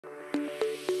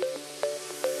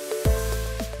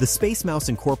The SpaceMouse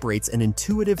incorporates an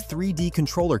intuitive 3D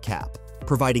controller cap,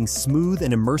 providing smooth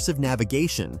and immersive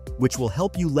navigation, which will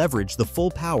help you leverage the full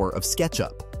power of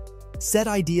SketchUp. Set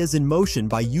ideas in motion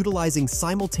by utilizing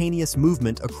simultaneous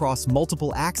movement across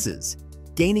multiple axes,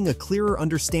 gaining a clearer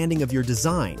understanding of your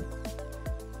design.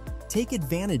 Take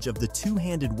advantage of the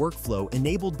two-handed workflow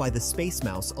enabled by the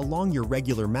SpaceMouse along your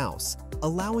regular mouse,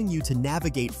 allowing you to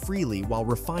navigate freely while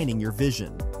refining your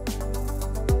vision.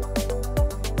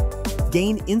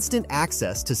 Gain instant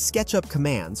access to SketchUp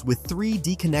commands with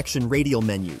 3Dconnexion radial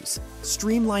menus,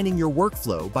 streamlining your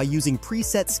workflow by using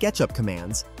preset SketchUp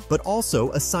commands, but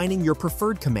also assigning your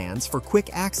preferred commands for quick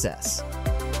access.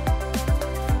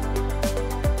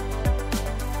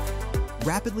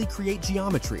 Rapidly create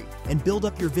geometry and build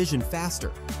up your vision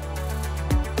faster.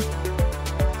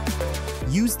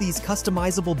 Use these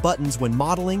customizable buttons when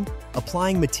modeling,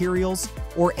 applying materials,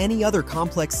 or any other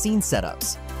complex scene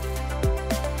setups.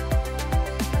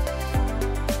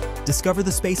 Discover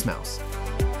the SpaceMouse.